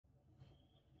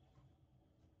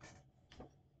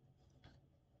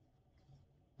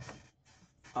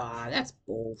Ah, that's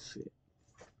bullshit.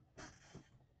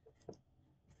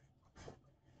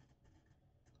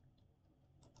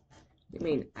 You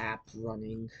mean app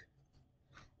running?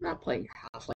 I'm not playing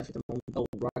Half-Life at the moment. Oh,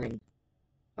 running.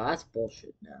 Oh, that's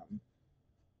bullshit now.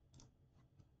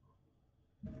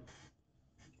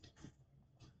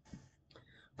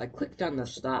 I clicked on the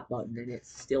stop button and it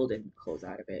still didn't close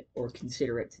out of it or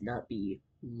consider it to not be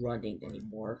running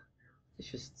anymore.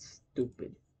 It's just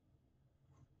stupid.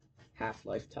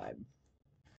 Half-Life time.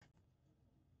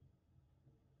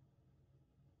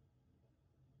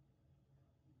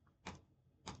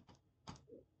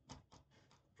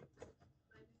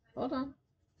 Hold on.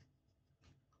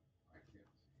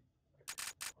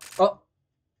 Oh,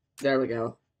 there we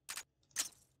go.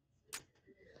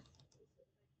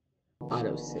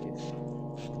 Autosave.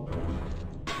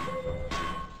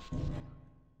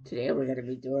 Today we're gonna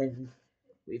be doing.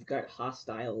 We've got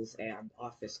hostiles and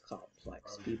office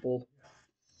complex people.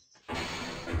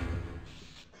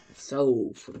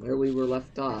 So, from where we were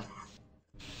left off.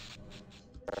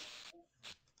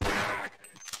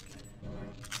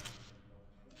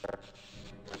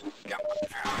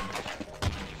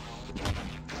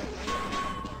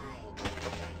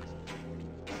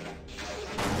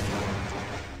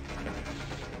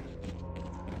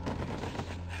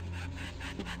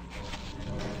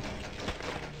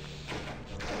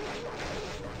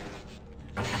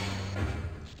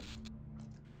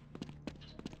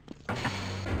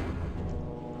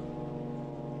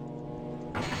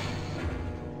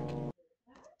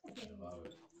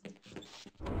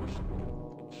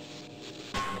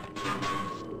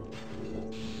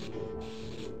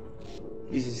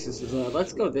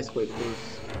 Let's go this way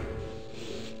first.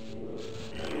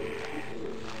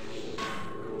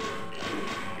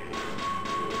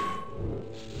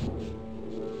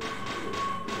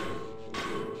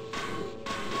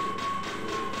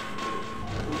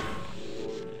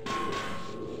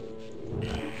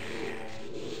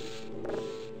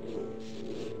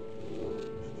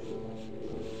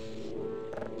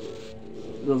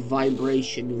 The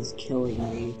vibration is killing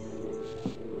me.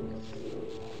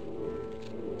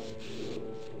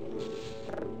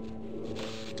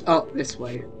 Oh, this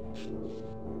way.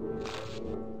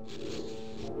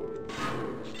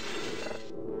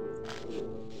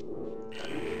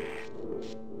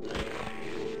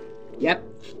 Yep.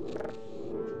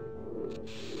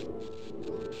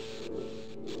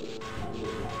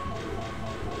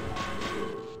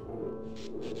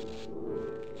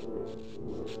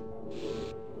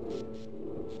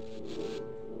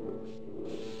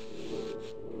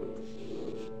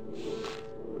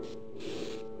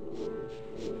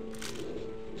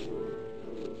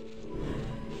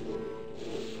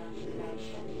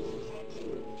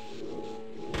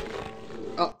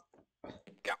 Oh.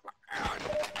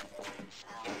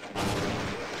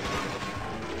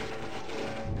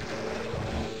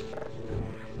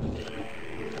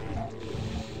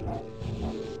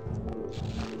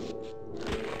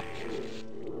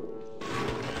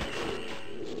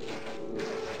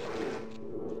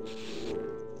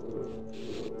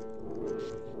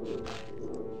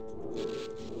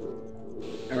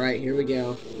 Alright, here we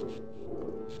go.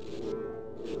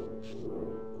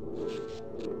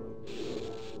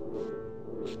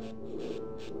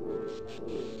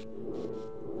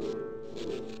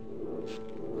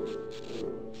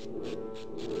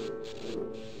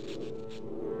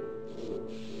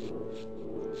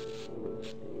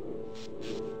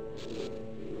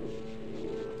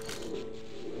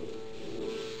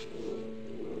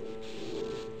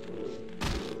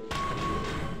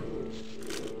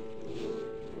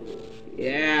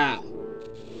 Yeah.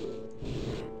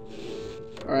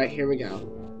 Alright, here we go.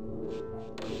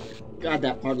 God,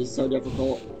 that part is so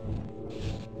difficult.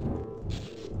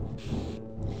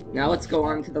 Now let's go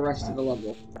on to the rest of the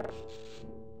level.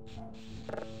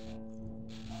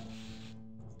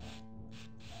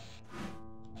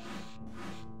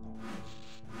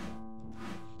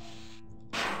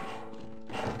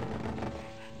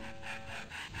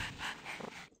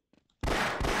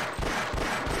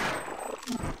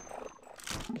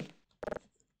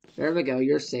 There we go,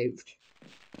 you're saved.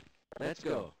 Let's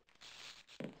go.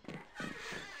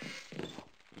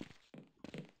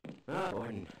 Ah,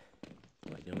 Gordon.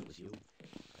 If I'd known it was you,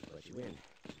 I'd let you in.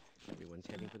 Everyone's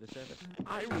heading for the service.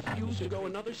 I refuse to go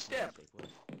another step.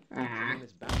 Ah.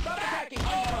 Stop attacking!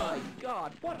 Oh my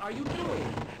God! What are you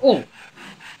doing? Oh!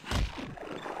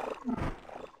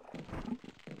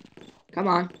 Come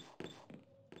on.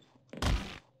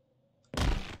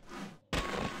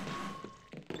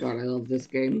 God, I love this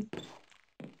game.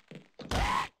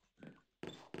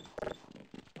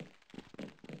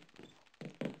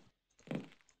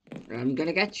 I'm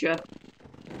gonna get you.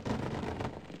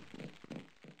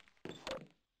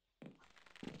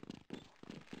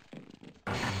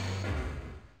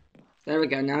 There we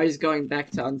go. Now he's going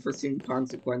back to unforeseen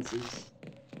consequences.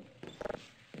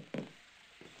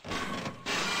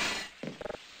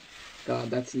 God,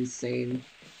 that's insane.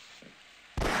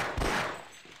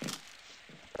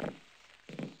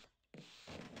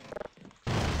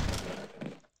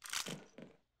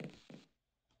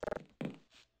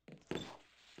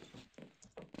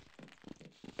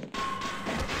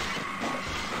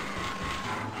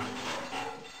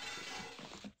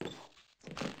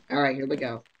 Alright, here we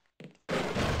go.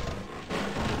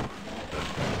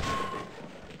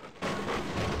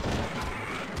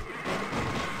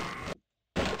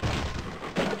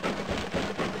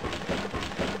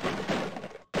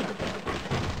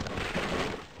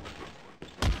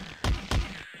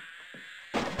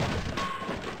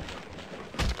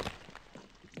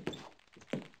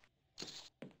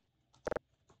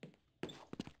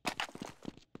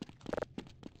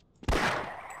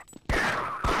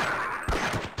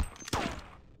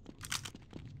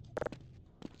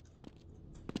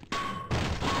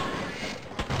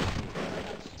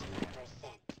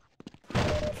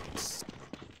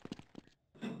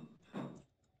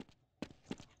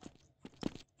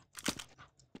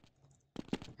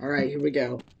 Alright, here we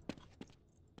go.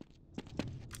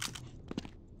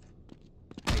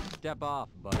 Hey, step off,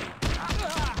 buddy.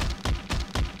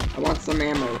 I want some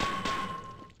ammo.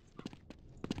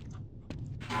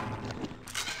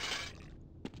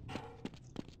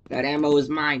 That ammo is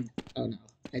mine. Oh no,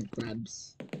 head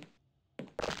crabs.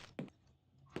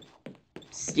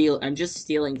 I'm just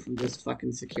stealing from this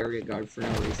fucking security guard for no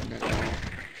reason at all.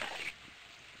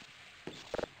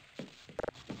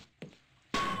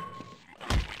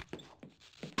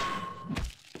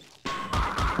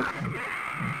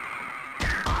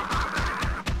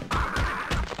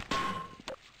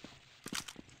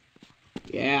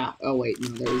 Yeah. Oh wait, no,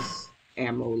 there's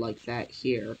ammo like that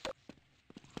here.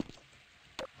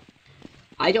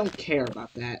 I don't care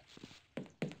about that.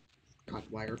 God,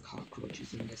 why are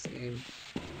cockroaches in this game?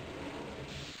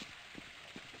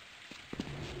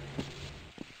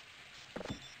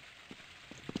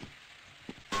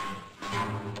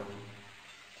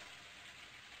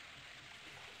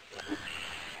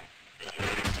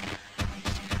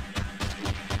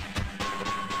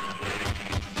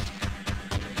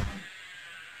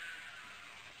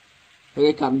 Here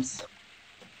it comes.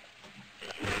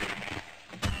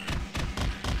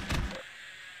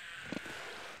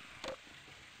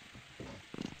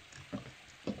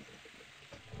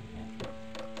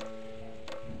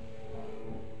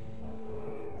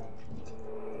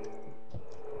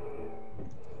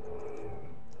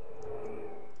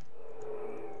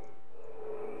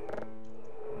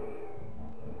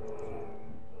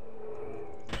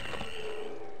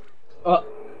 Oh.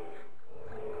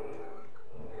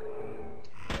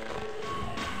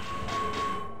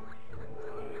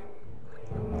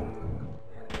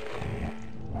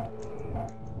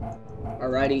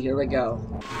 Alrighty, here we go.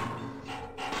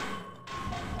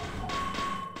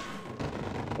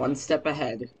 One step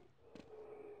ahead.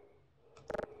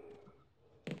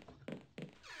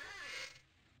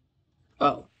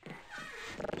 Oh.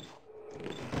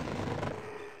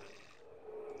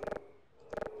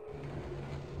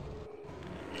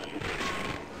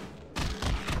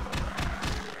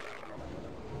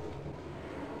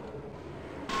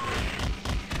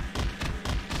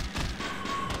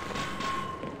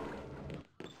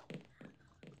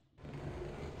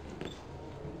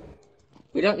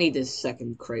 We don't need this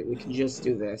second crate, we can just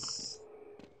do this.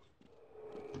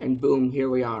 And boom, here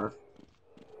we are.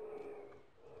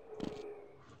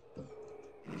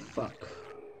 Fuck.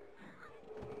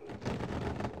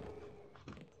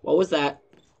 What was that?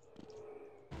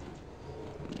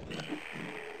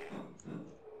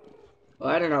 Well,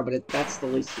 I don't know, but that's the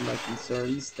least of my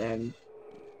concerns, then.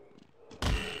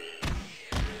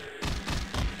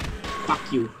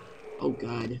 Fuck you. Oh,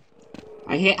 God.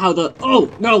 I hate how the—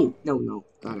 oh, no! No, no.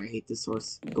 God, I hate the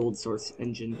Gold Source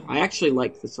engine. I actually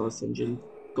like the Source engine.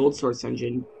 Gold Source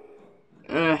engine.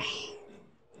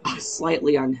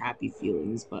 Slightly unhappy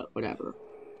feelings, but whatever.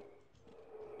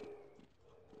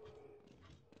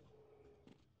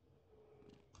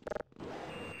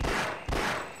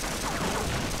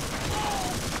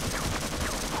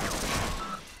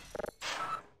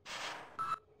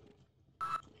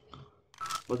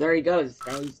 Well, there he goes.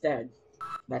 Now he's dead.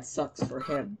 That sucks for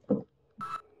him.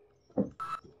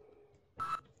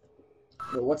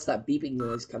 Well, what's that beeping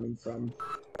noise coming from?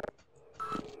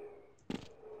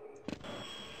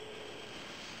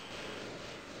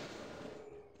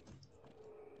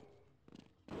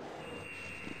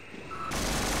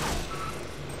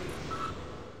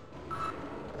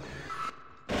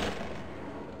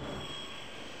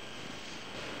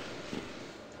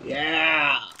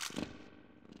 Yeah!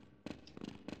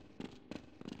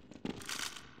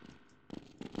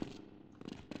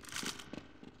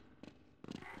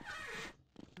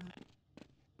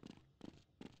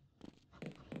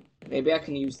 Maybe I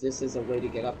can use this as a way to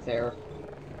get up there.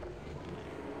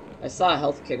 I saw a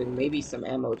health kit and maybe some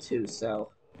ammo too, so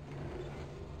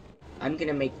I'm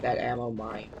gonna make that ammo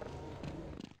mine.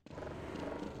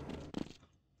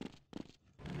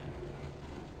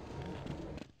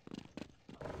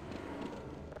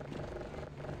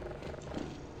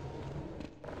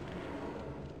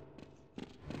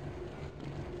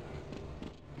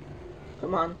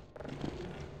 Come on.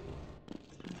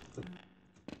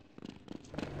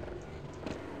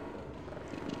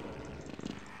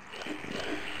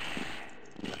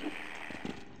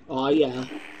 Oh yeah.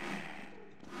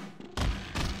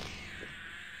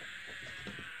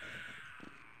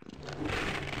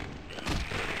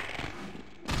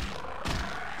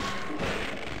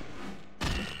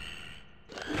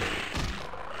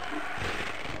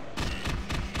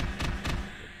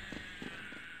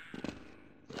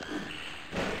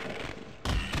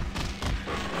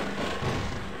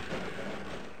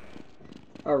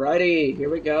 Alrighty, here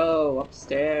we go,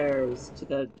 upstairs to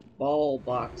the ball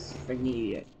box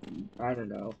thingy. I don't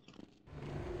know.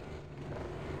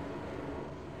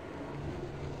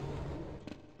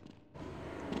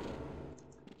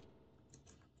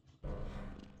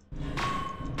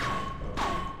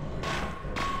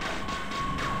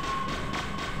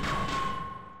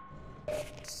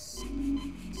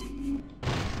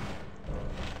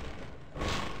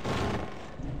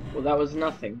 Well, that was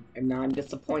nothing, and now I'm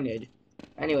disappointed.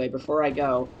 Anyway, before I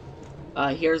go,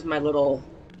 here's my little...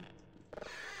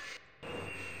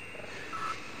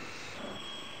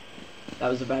 That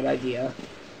was a bad idea.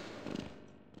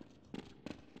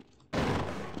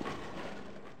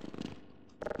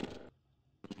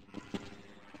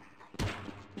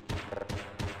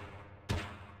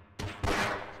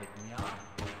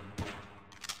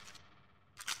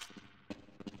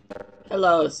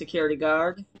 Hello, security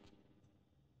guard.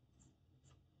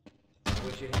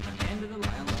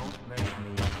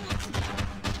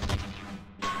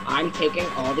 I'm taking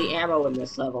all the ammo in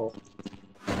this level.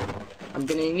 I'm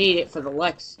gonna need it for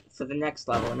the next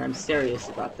level, and I'm serious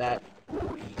about that.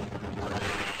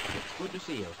 Good to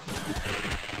see you.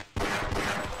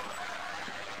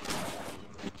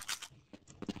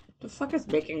 The fuck is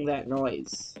making that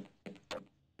noise?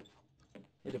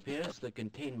 It appears the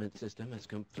containment system has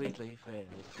completely failed.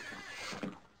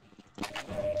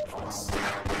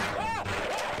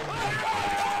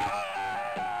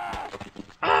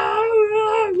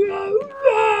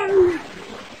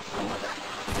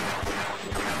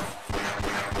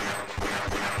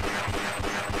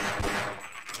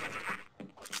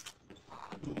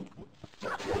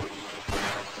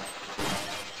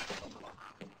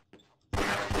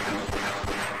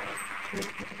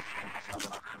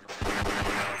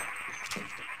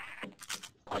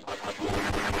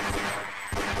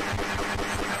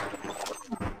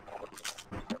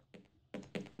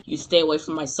 You stay away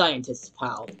from my scientists,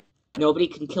 pal. Nobody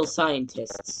can kill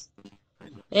scientists.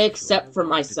 Except for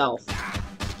myself.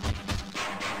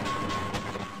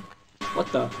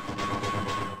 What the?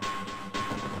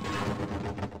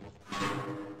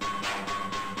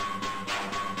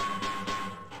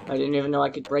 I didn't even know I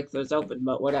could break those open,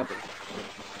 but whatever.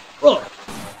 Ugh!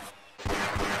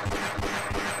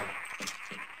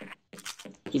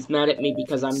 He's mad at me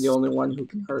because I'm the only one who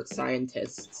can hurt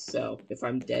scientists, so if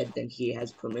I'm dead, then he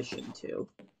has permission to.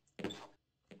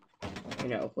 You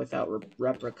know, without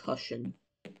repercussion.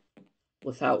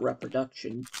 Without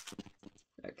reproduction.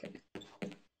 Okay.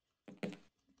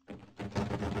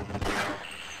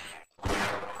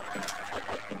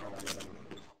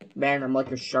 Man, I'm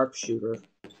like a sharpshooter.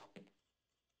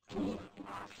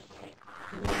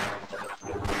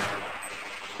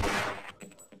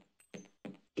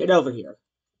 Get over here.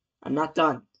 I'm not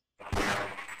done.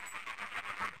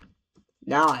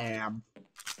 Now I am.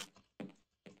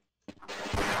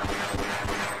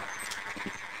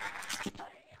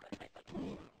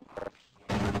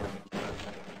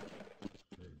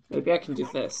 Maybe I can do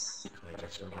this. I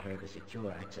just overheard a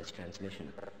secure access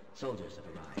transmission. Soldiers have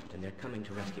arrived, and they're coming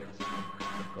to rescue us.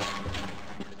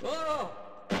 Whoa!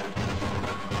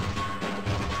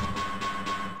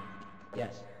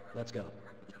 Yes, let's go.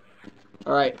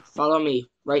 Alright, follow me.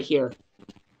 Right here.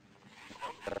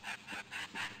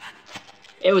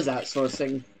 It was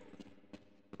outsourcing.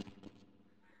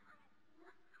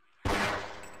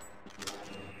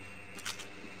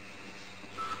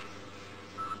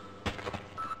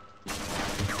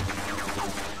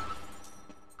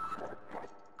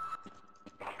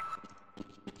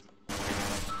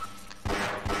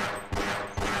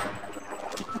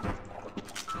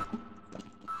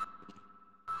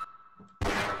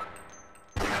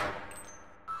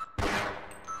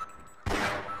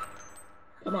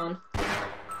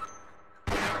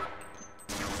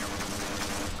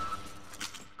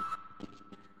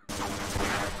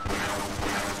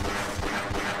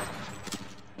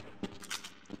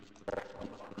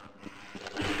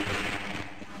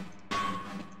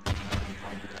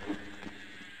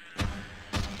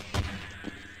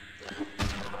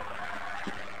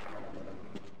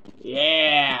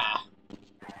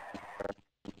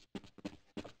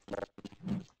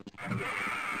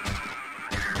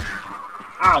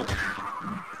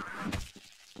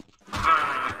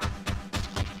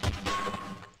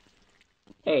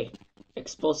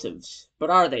 explosives. But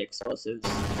are they explosives?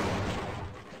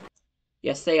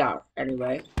 Yes, they are.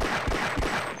 Anyway.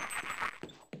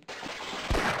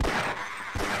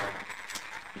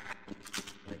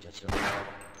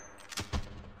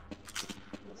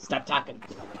 Stop talking.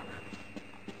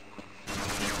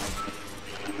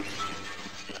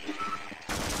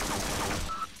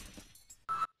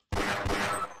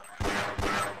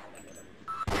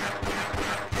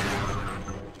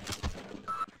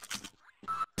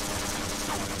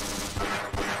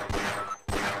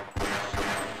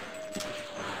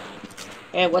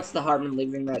 Hey, what's the harm in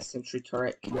leaving that sentry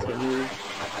turret continue?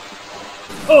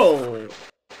 Oh!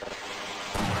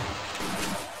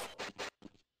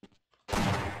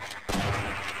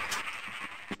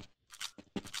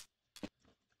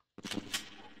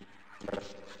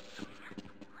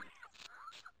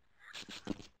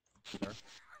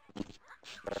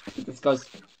 This goes...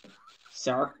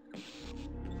 Sir?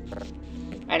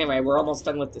 Anyway, we're almost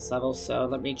done with this level, so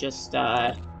let me just,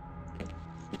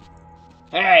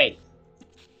 Hey!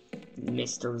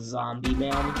 Mr. Zombie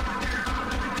Man.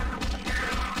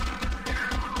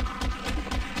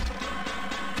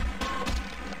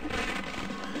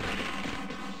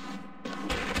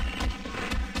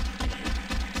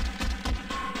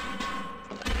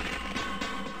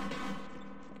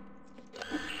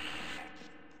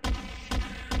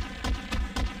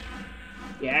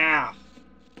 Yeah!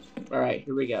 Alright,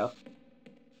 here we go.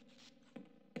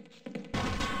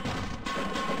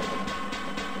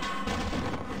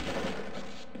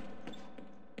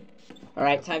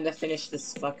 Alright, time to finish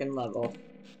this fucking level.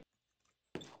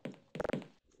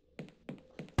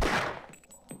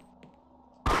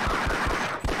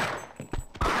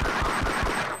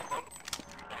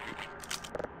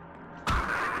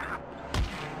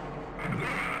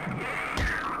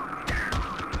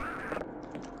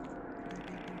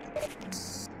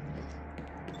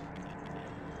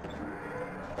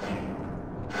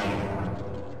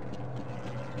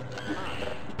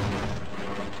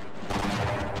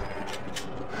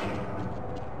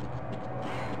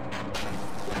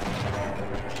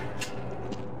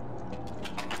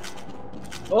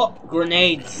 Oh,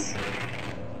 grenades!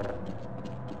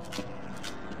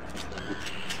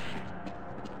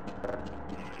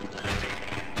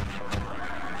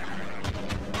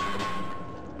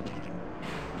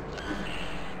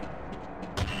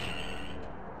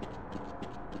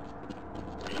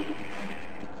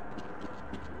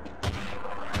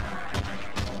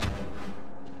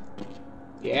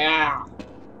 Yeah!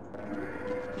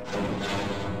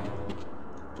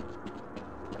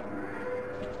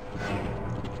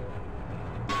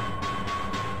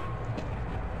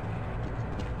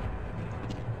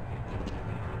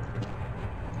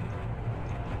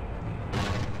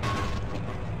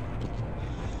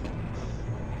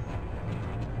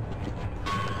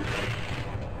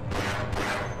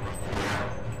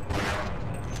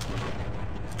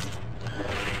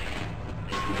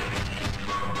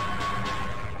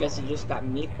 Guess he just got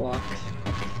meat blocked.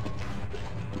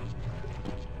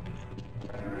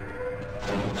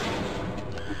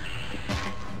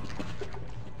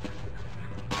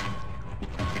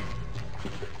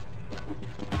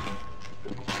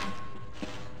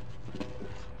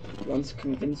 Once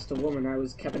convinced a woman I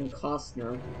was Kevin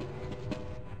Costner.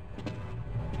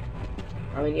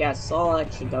 I mean, yeah, Saul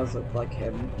actually does look like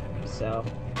him, so...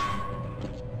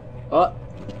 Oh!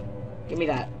 Give me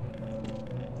that.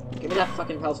 Give me that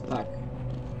fucking health pack.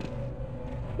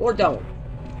 Or don't.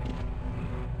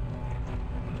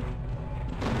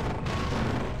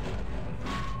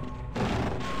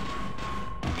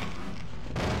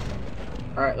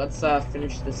 Alright, let's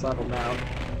finish this level now.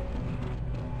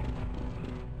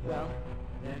 Well,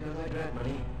 there goes my grant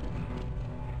money.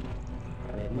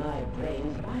 With my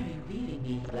brains, why are you feeding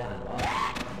me flannel?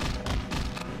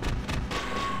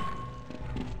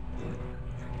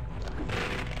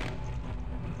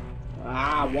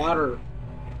 Ah, water.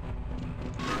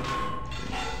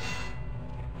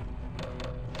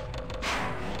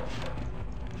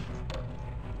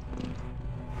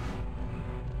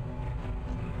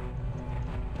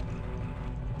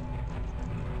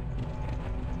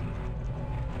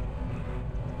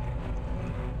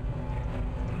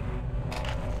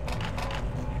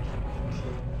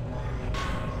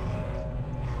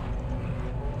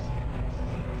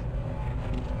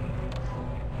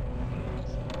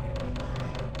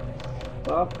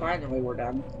 Well, finally we're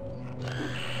done.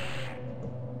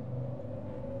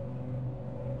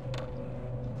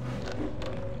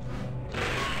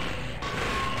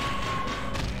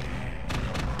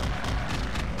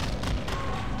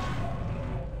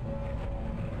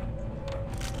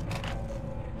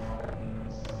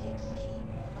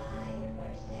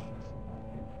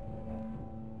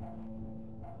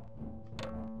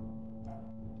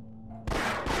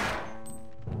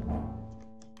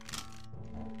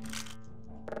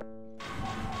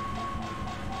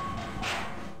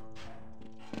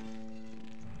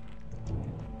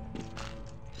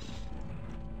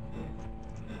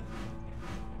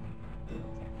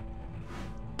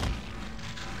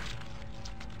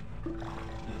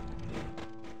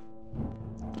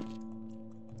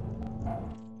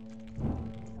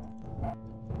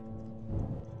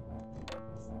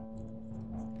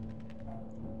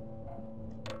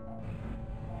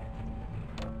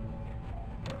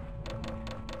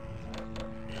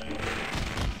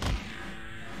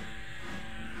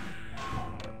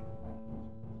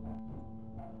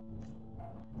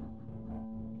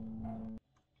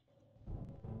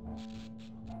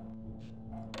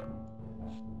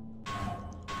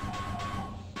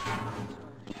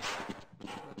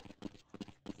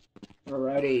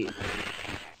 Alrighty.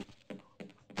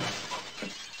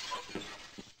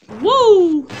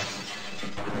 Woo!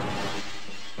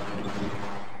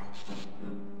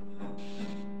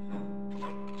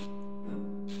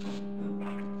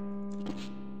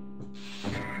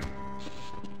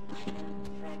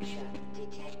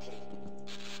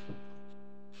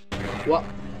 What?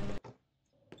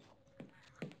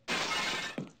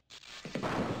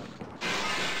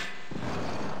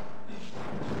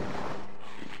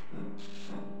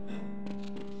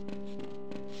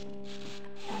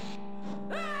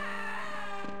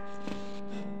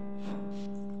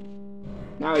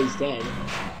 Now he's dead.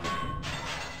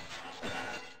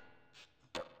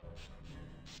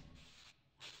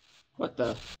 What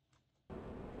the?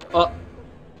 Oh.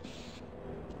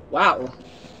 Wow.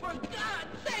 For God's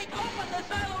sake, open the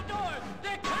silo doors!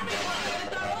 They're coming for us!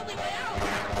 It's our only way out!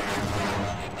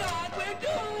 Oh my God, we're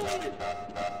doomed!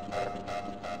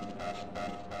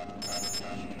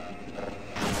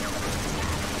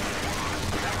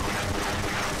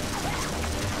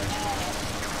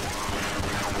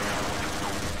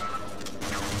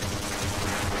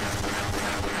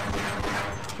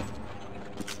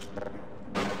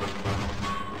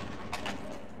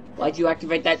 Why'd you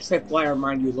activate that tripwire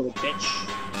mine, you little bitch?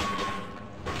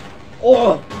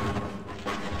 Oh!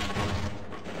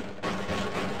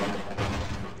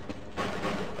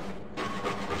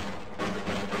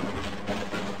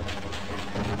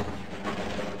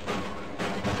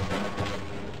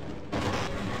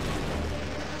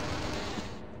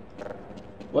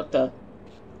 What the?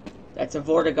 That's a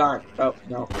Vortigaunt. Oh,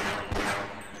 no.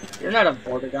 You're not a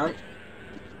Vortigaunt.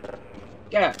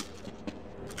 Get out.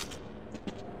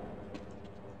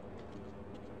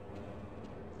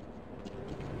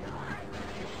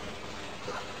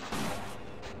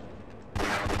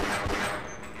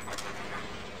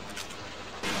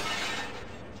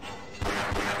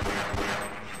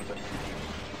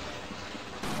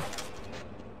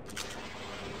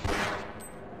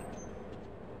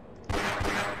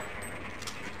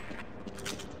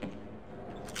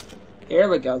 Here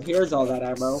we go. Here's all that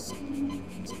ammo.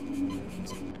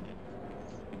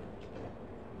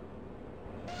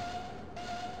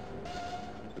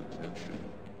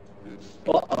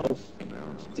 Uh-oh.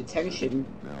 Detention.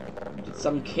 Did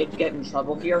some kid get in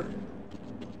trouble here?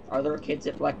 Are there kids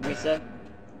at Black Mesa?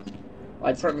 Well,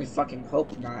 I'd certainly fucking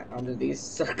hope not under these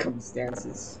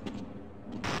circumstances.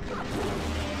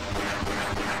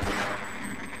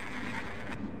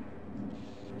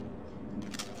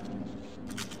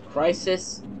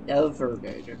 Crisis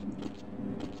averted.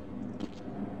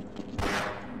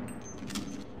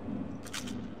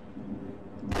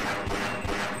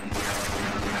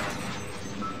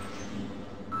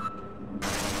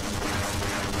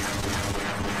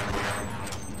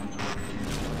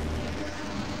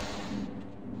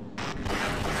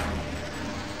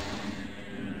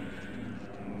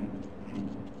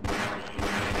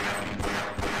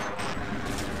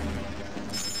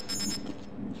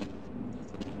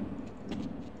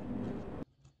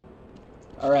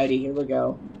 Alrighty, here we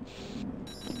go.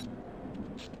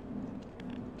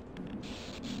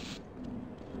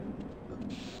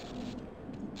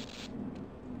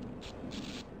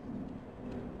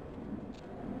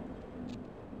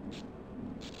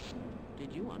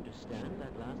 Did you understand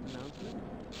that last announcement?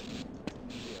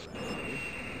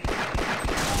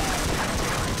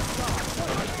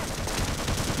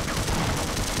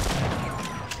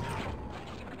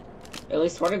 At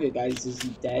least one of you guys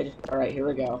isn't dead. Alright, here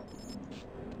we go.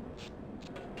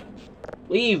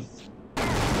 Leave!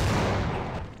 Attention.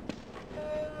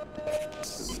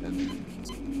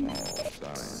 All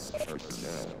science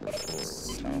personnel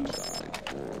report outside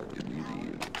for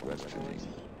immediate questioning.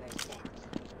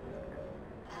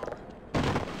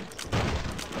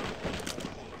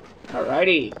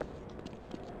 Alrighty.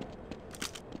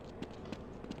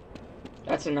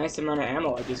 That's a nice amount of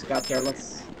ammo I just got there.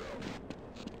 Let's...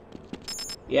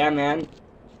 Yeah, man.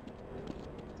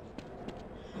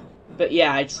 But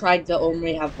yeah, I tried to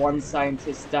only have one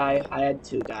scientist die. I had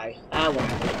two die. Ah,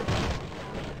 whatever.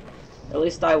 At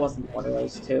least I wasn't one of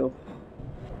those two.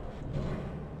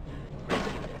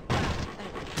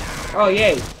 Oh,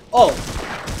 yay. Oh!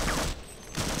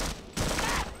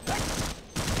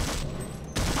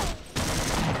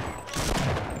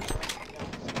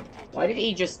 Why did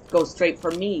he just go straight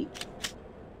for me?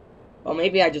 Well,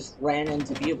 maybe I just ran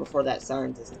into view before that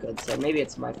scientist could, so maybe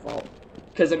it's my fault.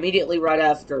 Because immediately right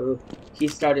after, he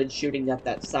started shooting at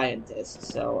that scientist,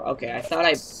 so, okay, I thought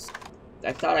I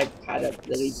had a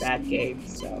really bad game,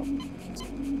 so...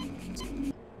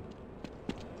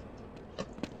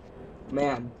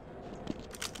 Man.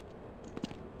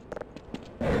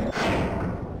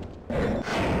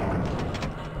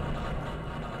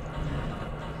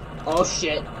 Oh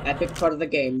shit, epic part of the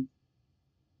game.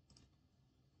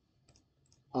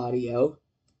 Audio.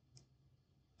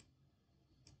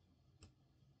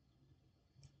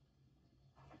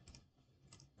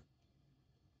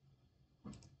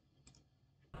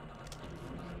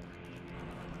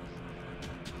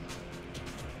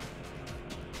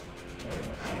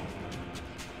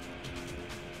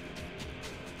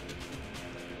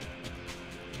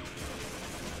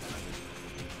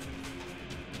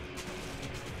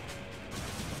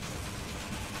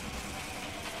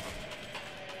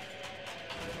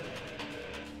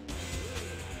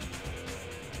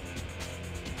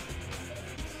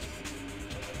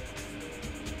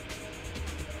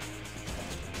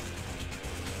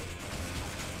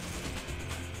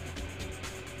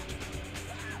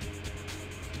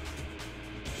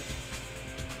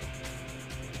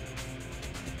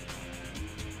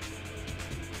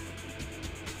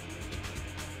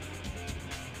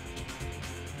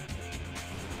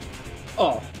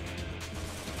 Oh.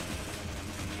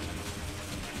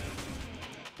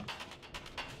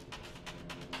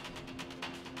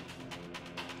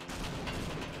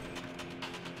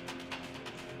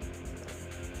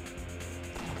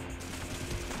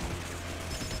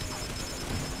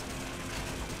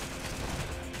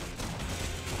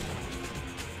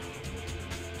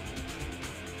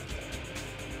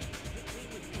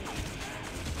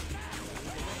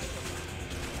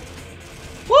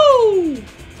 Woo!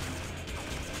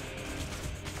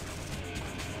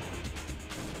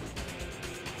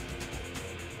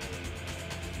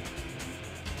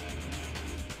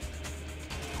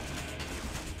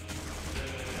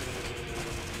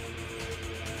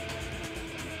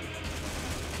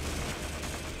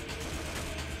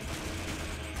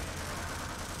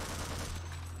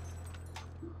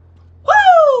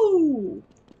 Woo!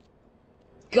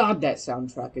 God, that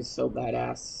soundtrack is so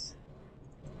badass.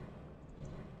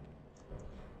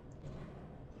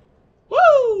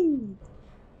 Woo!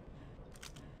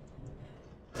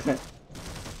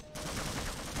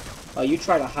 Oh, you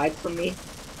try to hide from me?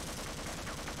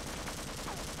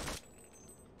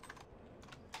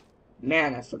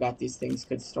 Man, I forgot these things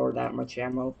could store that much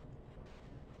ammo.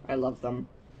 I love them.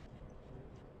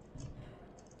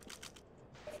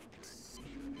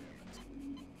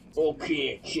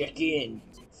 Okay, check in.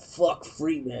 Fuck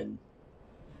Freeman.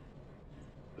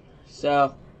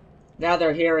 So, now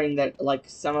they're hearing that, like,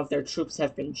 some of their troops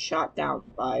have been shot down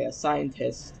by a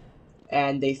scientist,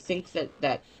 and they think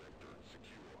that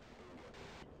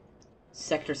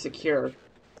Sector Secure,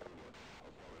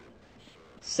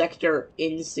 Sector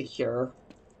Insecure,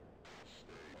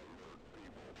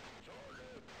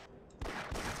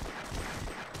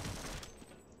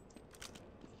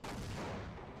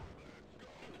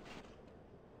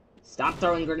 stop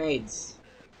throwing grenades.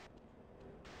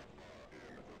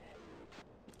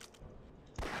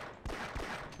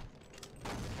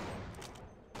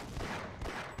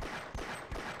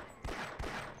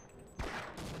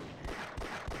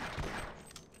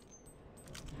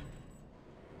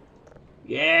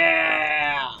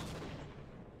 Yeah!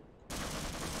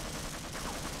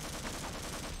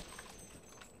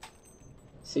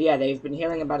 So yeah, they've been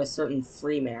hearing about a certain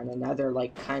Freeman, and now they're,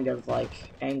 like, kind of,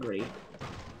 like, angry.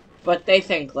 But they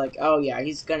think, like, oh yeah,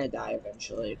 he's gonna die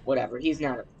eventually. Whatever, he's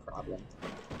not a problem.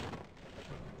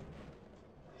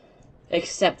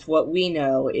 Except what we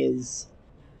know is,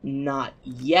 not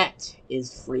yet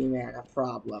is Freeman a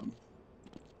problem.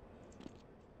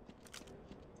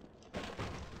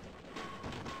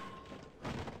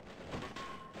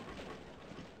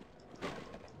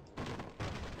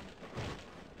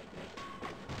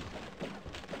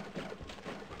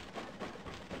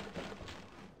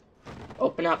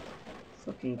 Open up.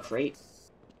 Fucking crate.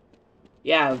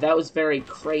 Yeah, that was very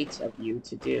crate of you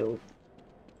to do.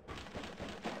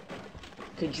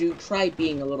 Could you try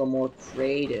being a little more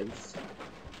creative?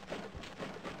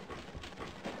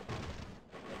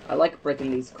 I like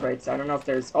breaking these crates. I don't know if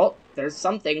there's... Oh, there's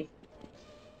something.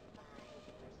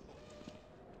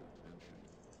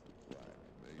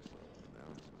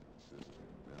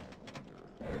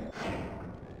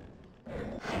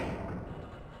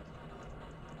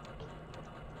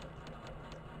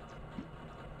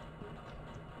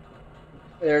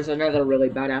 There's another really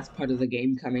badass part of the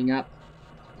game coming up.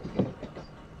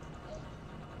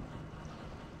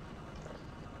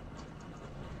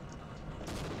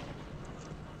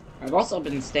 I've also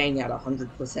been staying at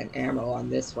 100% ammo on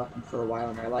this weapon for a while,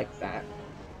 and I like that.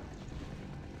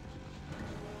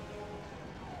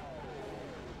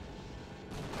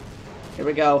 Here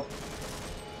we go.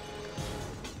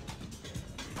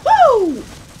 Woo!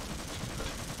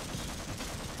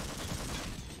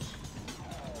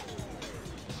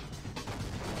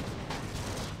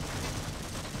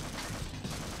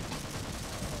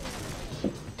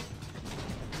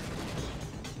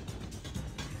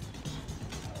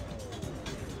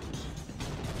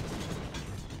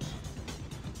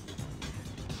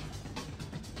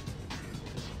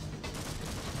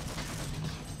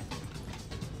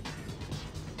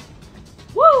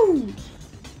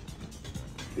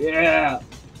 Yeah!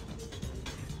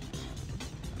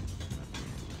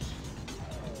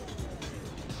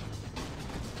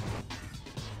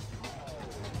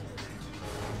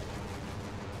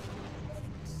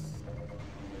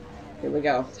 Here we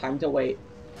go. Time to wait.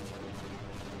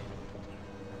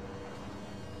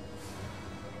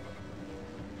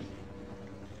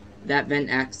 That vent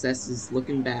access is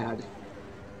looking bad.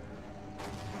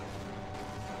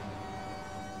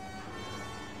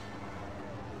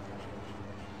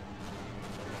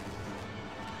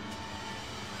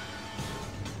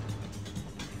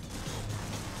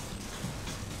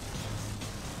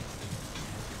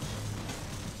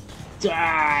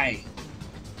 Die!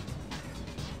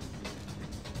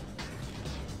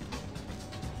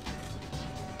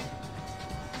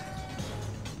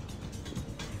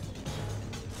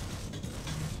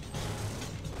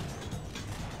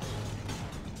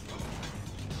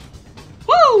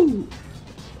 Woo!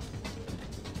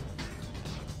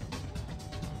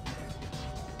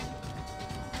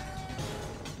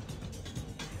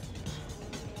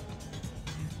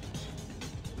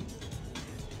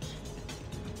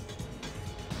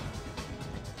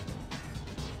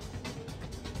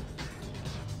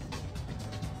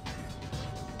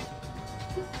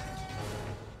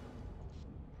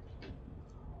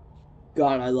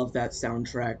 God, I love that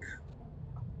soundtrack.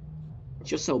 It's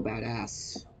just so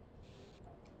badass.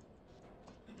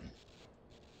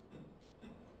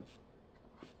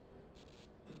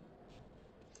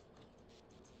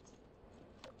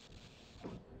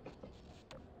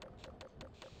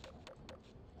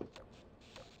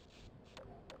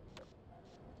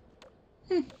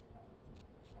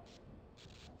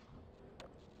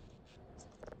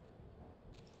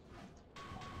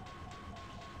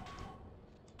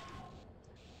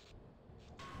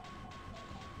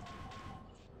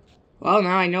 Well,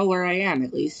 now I know where I am,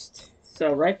 at least.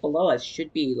 So right below us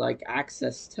should be, like,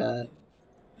 access to,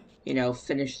 you know,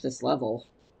 finish this level.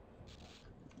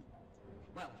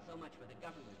 Well, so much for the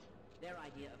government. Their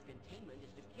idea of containment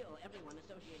is to kill everyone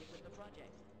associated with the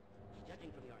project. Judging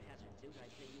from your hazard suit,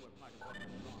 I'd say you were part of what went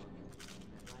wrong.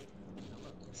 Right? Now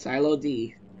look. Silo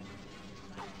D.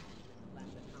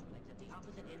 Plaza complex at the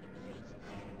opposite end of the base.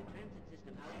 The transit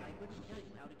system out, I couldn't tell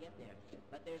you how to get there.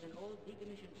 But there's an old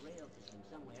decommissioned rail system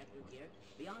somewhere through here,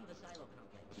 beyond the silo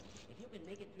complex. If you can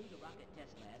make it through the rocket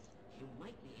test labs, you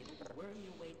might be able to worm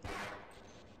your way through.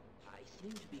 I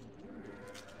seem to be wounded,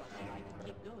 but I can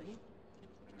keep going.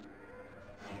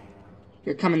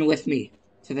 You're coming with me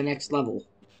to the next level.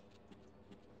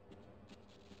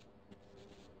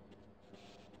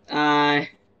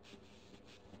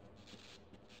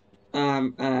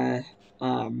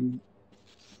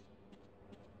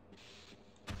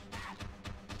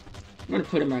 I'm gonna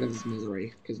put him out of his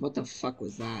misery, because what the fuck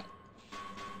was that?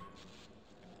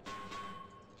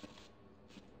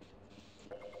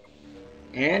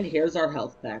 And here's our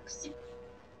health packs.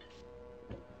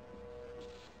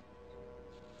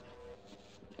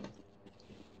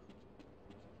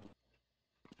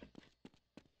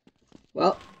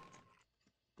 Well,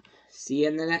 see you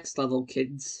in the next level,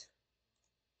 kids.